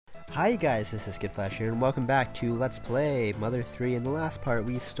Hi guys, this is Skittflash here, and welcome back to Let's Play Mother 3. In the last part,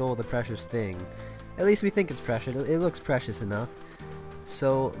 we stole the precious thing. At least we think it's precious. It looks precious enough.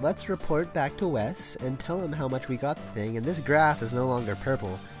 So let's report back to Wes and tell him how much we got the thing. And this grass is no longer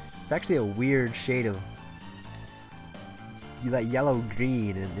purple. It's actually a weird shade of that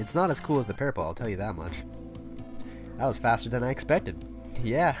yellow-green, and it's not as cool as the purple, I'll tell you that much. That was faster than I expected.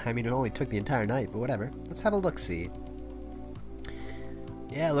 Yeah, I mean, it only took the entire night, but whatever. Let's have a look-see.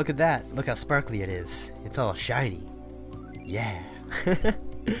 Yeah, look at that. Look how sparkly it is. It's all shiny. Yeah.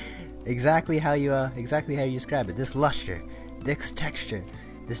 exactly how you describe it. This luster, this texture,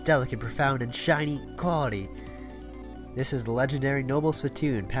 this delicate, profound, and shiny quality. This is the legendary noble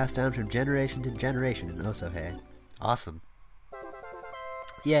spittoon passed down from generation to generation in Osohe. Awesome.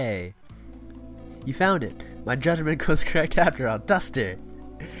 Yay. You found it. My judgment was correct after all. Duster.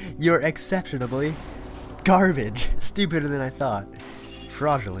 You're exceptionally garbage. Stupider than I thought.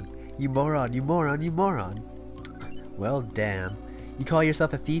 Fraudulent. You moron, you moron, you moron. Well, damn. You call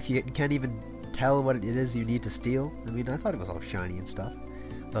yourself a thief, you can't even tell what it is you need to steal? I mean, I thought it was all shiny and stuff.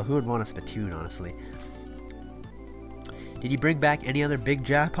 Though who would want a spittoon, honestly? Did you bring back any other big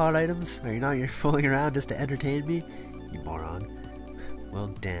jackpot items? Or you're fooling around just to entertain me? You moron. Well,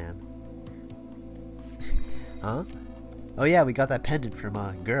 damn. Huh? Oh yeah, we got that pendant from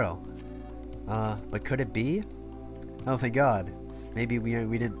a girl. But could it be? Oh, thank God. Maybe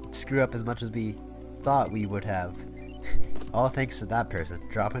we didn't screw up as much as we thought we would have. All thanks to that person,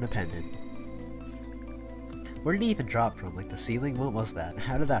 dropping a pendant. Where did he even drop from? Like the ceiling? What was that?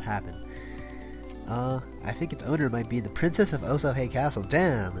 How did that happen? I think its owner might be the Princess of Osohe Castle.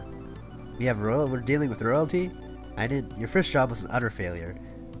 Damn! We're dealing with royalty? Your first job was an utter failure.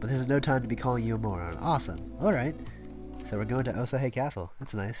 But this is no time to be calling you a moron. Awesome. Alright. So we're going to Osohe Castle.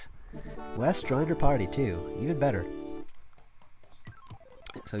 That's nice. Wes joined her party too. Even better.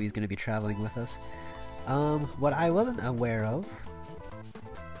 So he's going to be traveling with us. What I wasn't aware of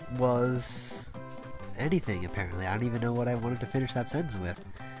was anything, apparently. I don't even know what I wanted to finish that sentence with.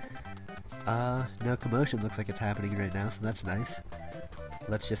 No commotion looks like it's happening right now, so that's nice.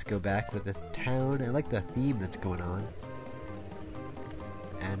 Let's just go back with the town. I like the theme that's going on.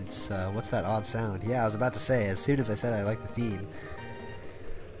 And it's, what's that odd sound? Yeah, I was about to say, as soon as I said I like the theme.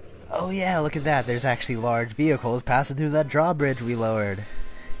 Oh yeah, look at that. There's actually large vehicles passing through that drawbridge we lowered.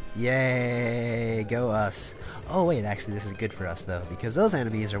 Yay, go us. Oh wait, actually this is good for us though, because those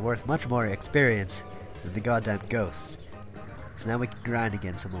enemies are worth much more experience than the goddamn ghosts. So now we can grind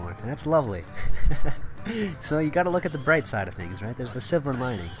again some more, and that's lovely. So you gotta look at the bright side of things, right? There's the silver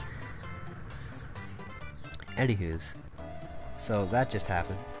lining. Anywho's, so that just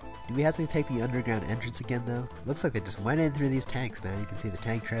happened. Do we have to take the underground entrance again though? Looks like they just went in through these tanks, man. You can see the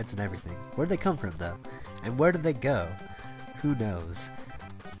tank treads and everything. Where'd they come from though? And where did they go? Who knows?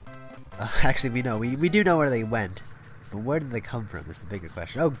 Actually, we know. We do know where they went. But where did they come from is the bigger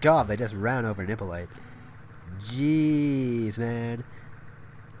question. Oh god, they just ran over an Impolite. Jeez, man.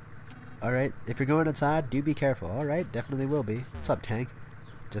 Alright, if you're going outside, do be careful. Alright, definitely will be. What's up, tank?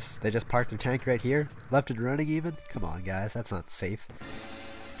 They just parked their tank right here? Left it running even? Come on, guys, that's not safe.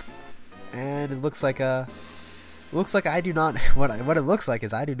 And it looks like I do not... What it looks like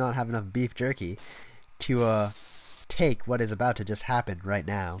is I do not have enough beef jerky to, take what is about to just happen right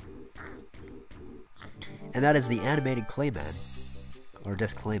now. And that is the animated Clayman. Or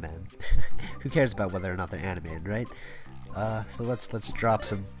just Clayman. Who cares about whether or not they're animated, right? So let's drop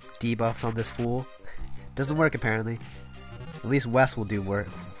some debuffs on this fool. Doesn't work apparently. At least Wes will do work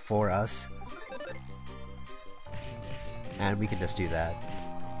for us. And we can just do that.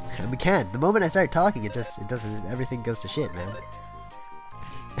 And we can. The moment I start talking, it doesn't, everything goes to shit, man.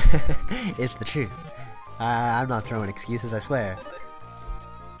 It's the truth. I'm not throwing excuses, I swear.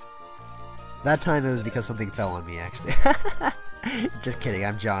 That time it was because something fell on me, actually. Just kidding,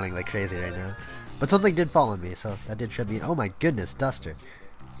 I'm jawing like crazy right now. But something did fall on me, so that did trip me. Oh my goodness, Duster.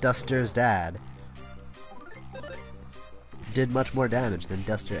 Duster's dad did much more damage than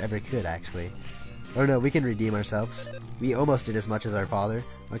Duster ever could, actually. Oh no, we can redeem ourselves. We almost did as much as our father.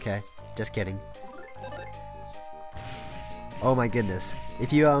 Okay, just kidding. Oh my goodness.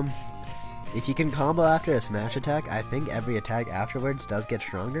 If you can combo after a smash attack, I think every attack afterwards does get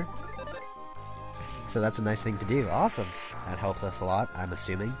stronger. So that's a nice thing to do. Awesome. That helps us a lot, I'm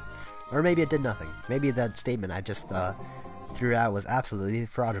assuming. Or maybe it did nothing. Maybe that statement I just threw out was absolutely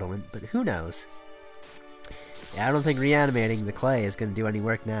fraudulent, but who knows? Yeah, I don't think reanimating the clay is going to do any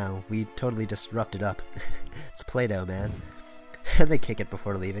work now. We totally just roughed it up. It's Play-Doh, man. And they kick it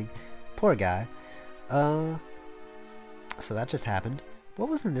before leaving. Poor guy. So that just happened. What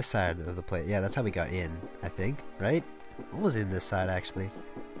was in this side of the plate? Yeah, that's how we got in, I think, right? What was in this side, actually?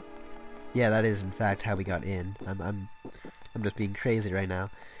 Yeah, that is in fact how we got in. I'm just being crazy right now.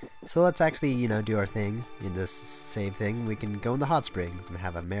 So let's actually, you know, do our thing in this save thing. We can go in the hot springs and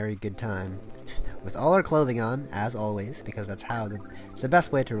have a merry good time with all our clothing on, as always, because that's how it's the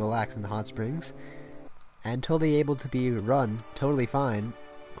best way to relax in the hot springs, and totally able to be run totally fine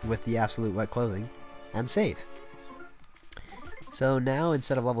with the absolute wet clothing and safe. So now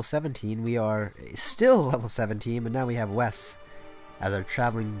instead of level 17, we are still level 17, but now we have Wes as our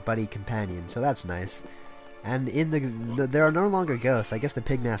traveling buddy companion, so that's nice. And in there are no longer ghosts. I guess the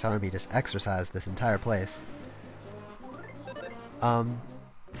Pigmass army just exorcised this entire place. But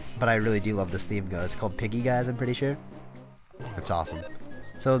I really do love this theme, though. It's called Piggy Guys, I'm pretty sure. It's awesome.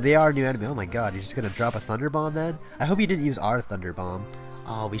 So they are new enemy. Oh my god, you're just gonna drop a Thunder Bomb, man? I hope you didn't use our Thunder Bomb.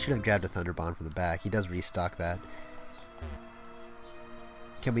 Oh, we should have grabbed a Thunder Bomb from the back. He does restock that.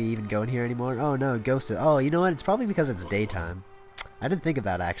 Can we even go in here anymore? Oh no, ghosted. Oh, you know what? It's probably because it's daytime. I didn't think of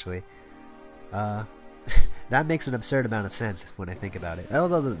that, actually. That makes an absurd amount of sense when I think about it.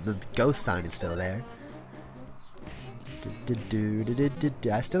 Although the ghost sign is still there.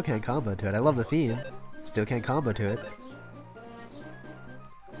 I still can't combo to it. I love the theme. Still can't combo to it.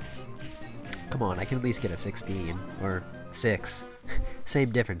 Come on, I can at least get a 16. Or 6.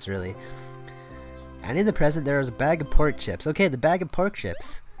 Same difference, really. And in the present, there is a bag of pork chips. Okay, the bag of pork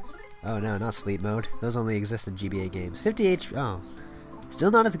chips. Oh no, not sleep mode. Those only exist in GBA games. 50 HP. Oh.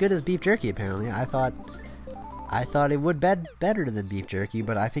 Still not as good as beef jerky, apparently. I thought it would be better than beef jerky,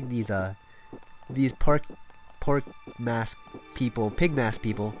 but I think these pork mask people, pig mask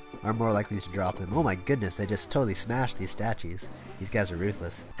people, are more likely to drop them. Oh my goodness, they just totally smashed these statues. These guys are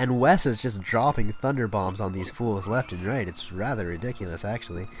ruthless. And Wes is just dropping thunder bombs on these fools left and right. It's rather ridiculous,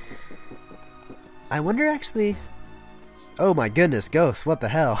 actually. I wonder, actually... Oh my goodness, ghosts, what the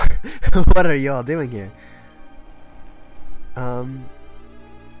hell? What are you all doing here?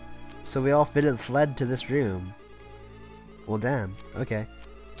 So we all fled to this room. Well, damn. Okay.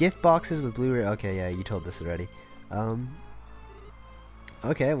 Gift boxes with Blu-ray. Okay, yeah, you told this already.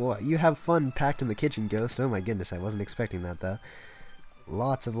 Okay, well, you have fun packed in the kitchen, Ghost. Oh my goodness, I wasn't expecting that, though.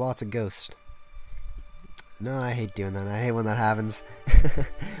 Lots of ghosts. No, I hate doing that. I hate when that happens.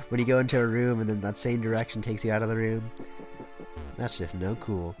 When you go into a room and then that same direction takes you out of the room. That's just no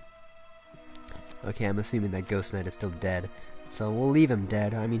cool. Okay, I'm assuming that Ghost Knight is still dead. So we'll leave him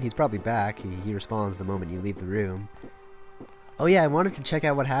dead. I mean, he's probably back. He respawns the moment you leave the room. Oh yeah, I wanted to check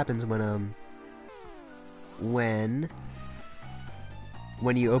out what happens when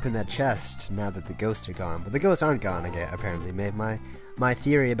you open that chest now that the ghosts are gone. But the ghosts aren't gone again, apparently. My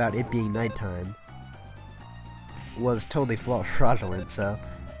theory about it being nighttime was totally fraudulent, so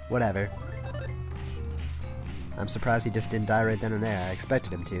whatever. I'm surprised he just didn't die right then and there. I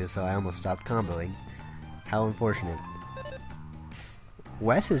expected him to, so I almost stopped comboing. How unfortunate.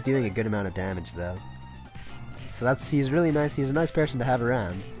 Wes is doing a good amount of damage, though. So he's really nice. He's a nice person to have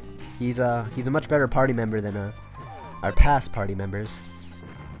around. He's a much better party member than our past party members.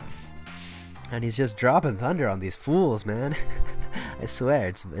 And he's just dropping thunder on these fools, man. I swear,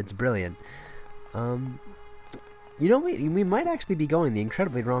 it's brilliant. You know, we might actually be going the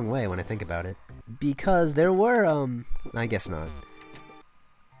incredibly wrong way when I think about it. Because there were, I guess not.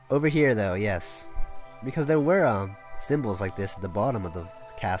 Over here, though, yes. Because there were, symbols like this at the bottom of the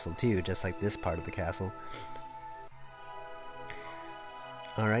castle, too, just like this part of the castle.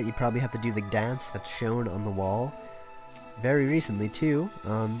 Alright, you probably have to do the dance that's shown on the wall. Very recently, too.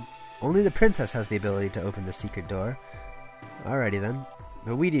 Only the princess has the ability to open the secret door. Alrighty then.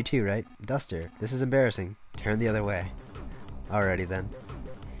 But we do too, right? Duster, this is embarrassing. Turn the other way. Alrighty then.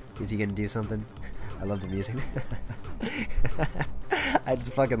 Is he gonna do something? I love the music. I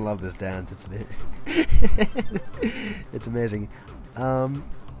just fucking love this dance. It's amazing.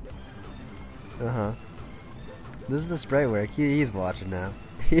 This is the spray work. He's watching now.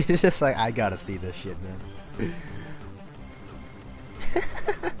 He's just like, I gotta see this shit, man.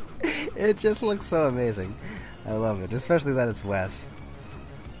 It just looks so amazing. I love it, especially that it's Wes.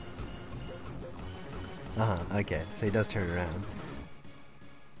 Okay, so he does turn around.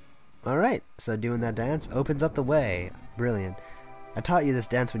 Alright, so doing that dance opens up the way. Brilliant. I taught you this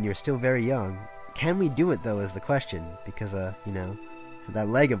dance when you were still very young. Can we do it, though, is the question. Because, you know, that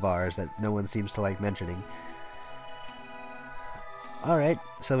leg of ours that no one seems to like mentioning. Alright,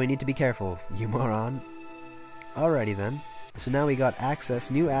 so we need to be careful, you moron. Alrighty then. So now we got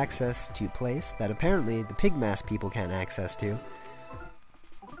new access to place that apparently the Pigmass people can't access to.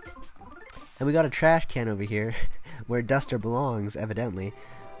 And we got a trash can over here, where Duster belongs, evidently.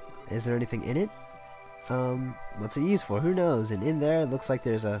 Is there anything in it? What's it used for? Who knows? And in there, it looks like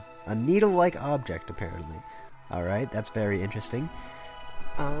there's a needle-like object, apparently. Alright, that's very interesting.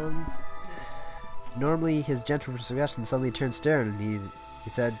 Normally, his gentle suggestion suddenly turned stern, and he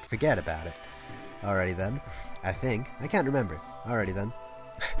said, forget about it. Alrighty then. I think. I can't remember. Alrighty then.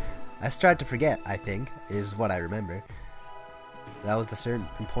 I tried to forget, I think, is what I remember. That was the certain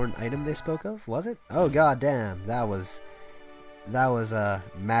important item they spoke of, was it? Oh god damn, that was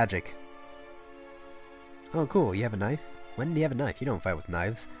magic. Oh cool, you have a knife? When did you have a knife? You don't fight with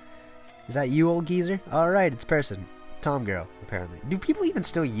knives. Is that you, old geezer? Alright, it's person. Tom girl, apparently. Do people even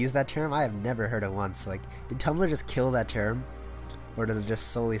still use that term? I have never heard it once. Like, did Tumblr just kill that term? Or did it just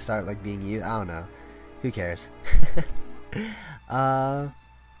slowly start, like, being used? I don't know. Who cares?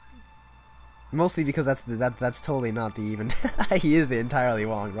 Mostly because that's totally not the even... I used the entirely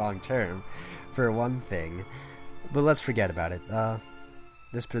wrong term, for one thing. But let's forget about it.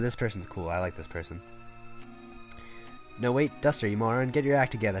 This person's cool. I like this person. No, wait, Duster, you moron. Get your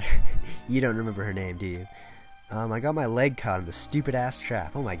act together. You don't remember her name, do you? I got my leg caught in the stupid-ass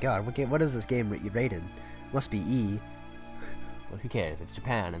trap. Oh my god, what is this game rated? Must be E. Well, who cares? It's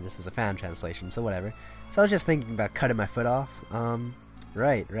Japan, and this was a fan translation, so whatever. So I was just thinking about cutting my foot off.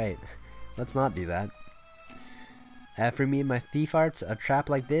 Right. Let's not do that. For me and my thief arts, a trap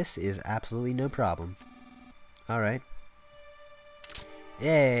like this is absolutely no problem. Alright.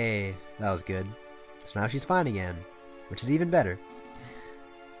 Yay! That was good. So now she's fine again, which is even better.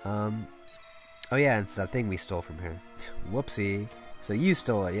 Oh yeah, it's that thing we stole from her. Whoopsie. So you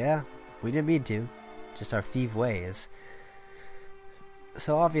stole it, yeah? We didn't mean to. Just our thief ways.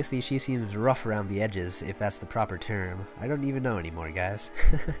 So obviously she seems rough around the edges, if that's the proper term. I don't even know anymore, guys.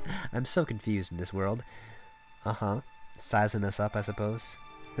 I'm so confused in this world. Sizing us up, I suppose.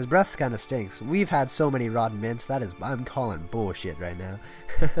 His breath kinda stinks. We've had so many rotten mints, I'm calling bullshit right now.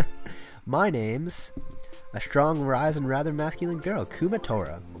 My name's a strong, wise, and rather masculine girl,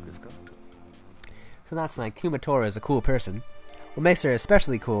 Kumatora. So that's like, Kumatora is a cool person. What makes her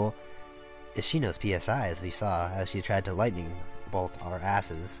especially cool is she knows PSI, as we saw, as she tried to lightning bolt our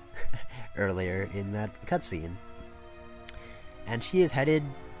asses earlier in that cutscene. And she is headed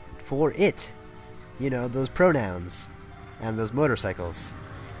for it. You know, those pronouns. And those motorcycles.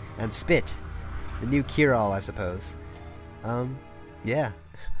 And spit. The new cure-all, I suppose. Yeah.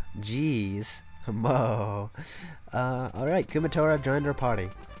 Jeez. Mo. Alright, Kumatora joined our party.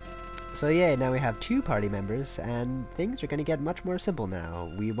 So yeah, now we have 2 party members, and things are gonna get much more simple now.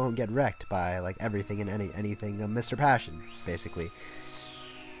 We won't get wrecked by, like, everything and anything of Mr. Passion, basically.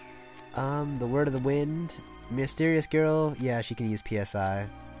 The word of the wind. Mysterious girl, yeah, she can use PSI.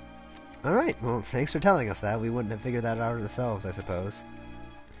 Alright, well, thanks for telling us that. We wouldn't have figured that out ourselves, I suppose.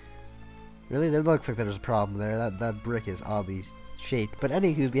 Really? There looks like there's a problem there. That brick is oddly shaped. But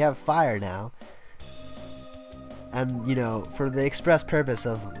anywho, we have fire now. And, you know, for the express purpose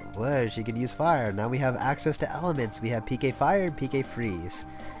of, well, she can use fire. Now we have access to elements. We have PK Fire and PK Freeze.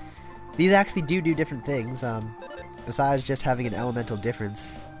 These actually do different things, besides just having an elemental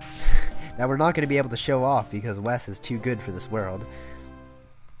difference that we're not going to be able to show off because Wes is too good for this world.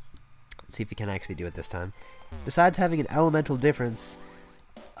 Let's see if we can actually do it this time. Besides having an elemental difference,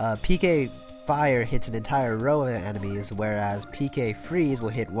 PK Fire hits an entire row of enemies, whereas PK Freeze will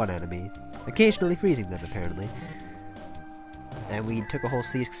hit one enemy, occasionally freezing them, apparently. And we took a whole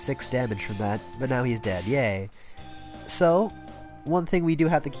 6 damage from that, but now he's dead. Yay. So, one thing we do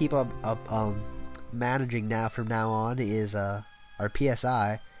have to keep up managing now from now on is our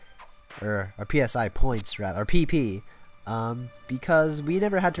PSI, or our PSI points, rather, our PP, because we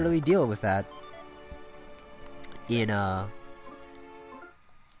never had to really deal with that in up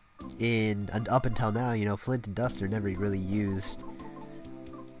until now. You know, Flint and Duster never really used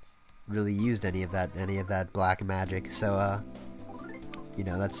any of that black magic, so you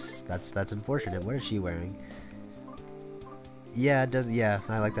know, that's unfortunate. What is she wearing? Yeah, it does. Yeah,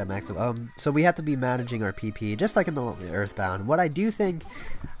 I like that max. So we have to be managing our PP just like in the Earthbound. What I do think,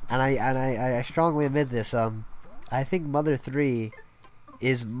 and I strongly admit this, I think Mother 3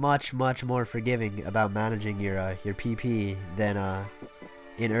 is much more forgiving about managing your PP than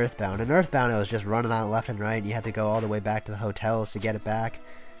in Earthbound. In Earthbound, it was just running out left and right, and you had to go all the way back to the hotels to get it back.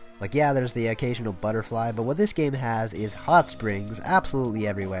 Like, yeah, there's the occasional butterfly, but what this game has is hot springs absolutely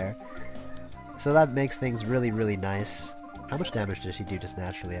everywhere. So that makes things really nice. How much damage does she do just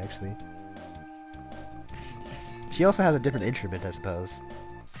naturally, actually? She also has a different instrument, I suppose.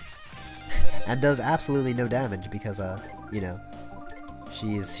 And does absolutely no damage because, you know,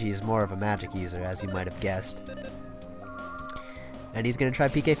 she's more of a magic user, as you might have guessed. And he's gonna try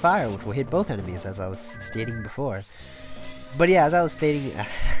PK Fire, which will hit both enemies, as I was stating before. But yeah, as I was stating,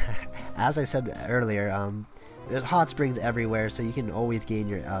 as I said earlier, there's hot springs everywhere, so you can always gain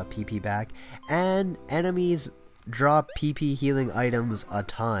your PP back. And enemies drop PP healing items a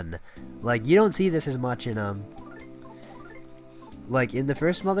ton. Like, you don't see this as much in like in the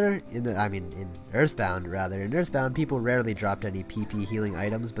first Mother, in Earthbound rather. In Earthbound, people rarely dropped any PP healing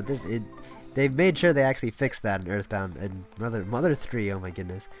items, but they've made sure they actually fixed that in Earthbound and Mother 3. Oh my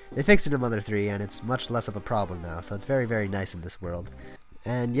goodness, they fixed it in Mother 3, and it's much less of a problem now. So it's very, very nice in this world.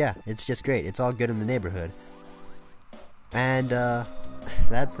 And yeah, it's just great. It's all good in the neighborhood. And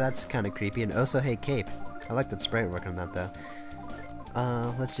that's kind of creepy. And also, hey, Cape. I like that sprite work on that though.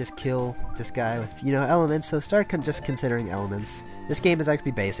 Let's just kill this guy with, elements. So start just considering elements. This game is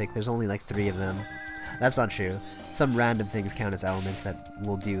actually basic. There's only like 3 of them. That's not true. Some random things count as elements that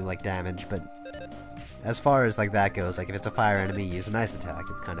will do like damage, but as far as like that goes, like if it's a fire enemy, use an ice attack.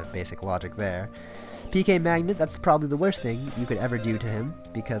 It's kind of basic logic there. PK Magnet, that's probably the worst thing you could ever do to him,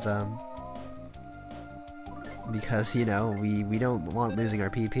 because we don't want losing our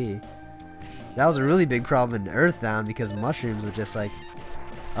PP. That was a really big problem in Earthbound because mushrooms were just like,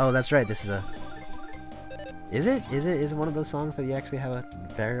 oh, that's right, this is a... Is it one of those songs that you actually have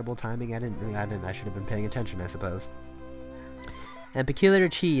a variable timing? I should have been paying attention, I suppose. And Peculiar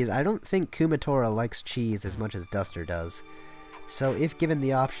Cheese, I don't think Kumatora likes cheese as much as Duster does. So if given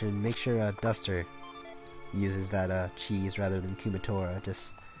the option, make sure Duster uses that cheese rather than Kumatora.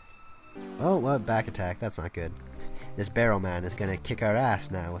 Just... Oh, back attack, that's not good. This Barrel Man is gonna kick our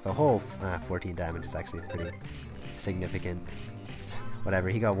ass now with a whole 14 damage. Is actually pretty significant. Whatever,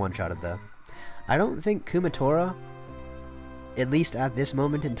 he got one-shotted though. I don't think Kumatora, at least at this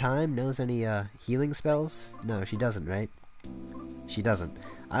moment in time, knows any healing spells. No, she doesn't, right? She doesn't.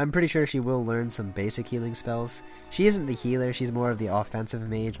 I'm pretty sure she will learn some basic healing spells. She isn't the healer, she's more of the offensive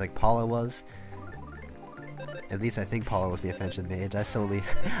mage like Paula was. At least I think Paula was the offensive mage.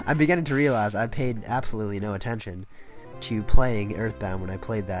 I'm beginning to realize I paid absolutely no attention to playing Earthbound when I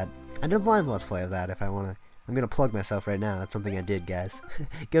played that. I did a blind let's play of that if I wanna. I'm gonna plug myself right now. That's something I did, guys.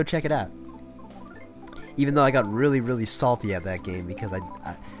 Go check it out. Even though I got really, really salty at that game because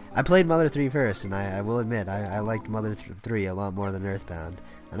I played Mother 3 first, and I will admit I liked Mother 3 a lot more than Earthbound,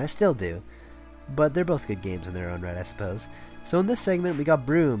 and I still do. But they're both good games in their own right, I suppose. So in this segment, we got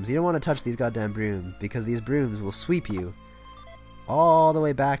brooms. You don't want to touch these goddamn brooms, because these brooms will sweep you all the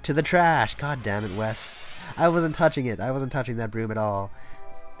way back to the trash. God damn it, Wes. I wasn't touching it. I wasn't touching that broom at all.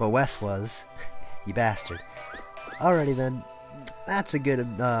 But Wes was. You bastard. Alrighty then. That's a good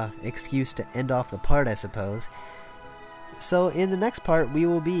excuse to end off the part, I suppose. So in the next part, we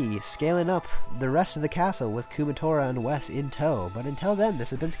will be scaling up the rest of the castle with Kumatora and Wes in tow. But until then, this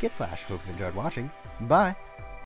has been Skittflash. Hope you enjoyed watching. Bye.